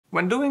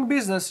When doing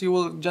business, you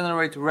will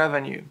generate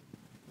revenue.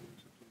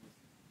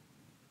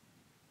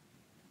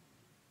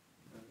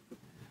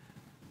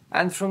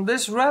 And from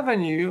this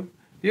revenue,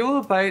 you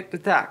will pay the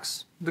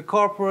tax, the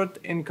corporate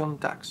income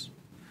tax.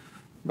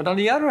 But on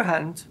the other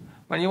hand,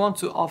 when you want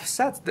to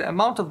offset the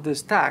amount of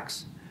this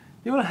tax,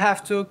 you will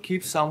have to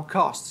keep some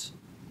costs.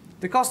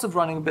 The cost of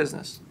running a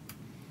business.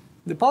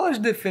 The Polish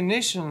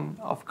definition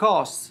of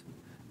costs,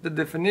 the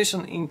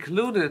definition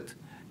included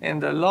in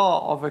the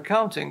law of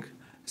accounting,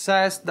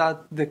 says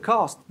that the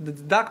cost, the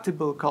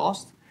deductible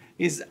cost,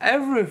 is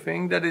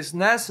everything that is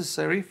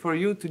necessary for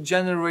you to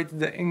generate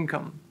the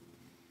income.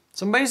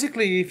 So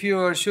basically, if you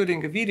are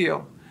shooting a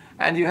video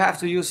and you have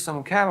to use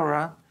some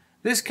camera,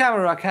 this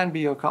camera can be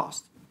your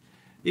cost.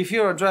 If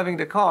you are driving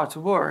the car to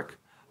work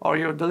or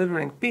you're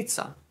delivering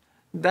pizza,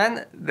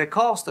 then the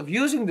cost of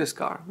using this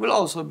car will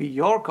also be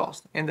your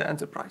cost in the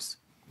enterprise.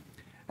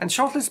 And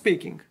shortly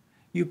speaking,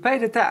 you pay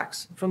the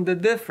tax from the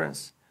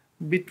difference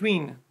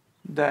between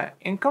the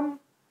income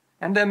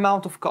and the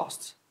amount of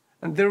costs.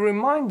 And the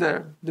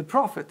remainder, the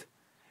profit,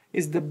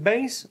 is the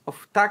base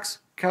of tax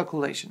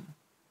calculation.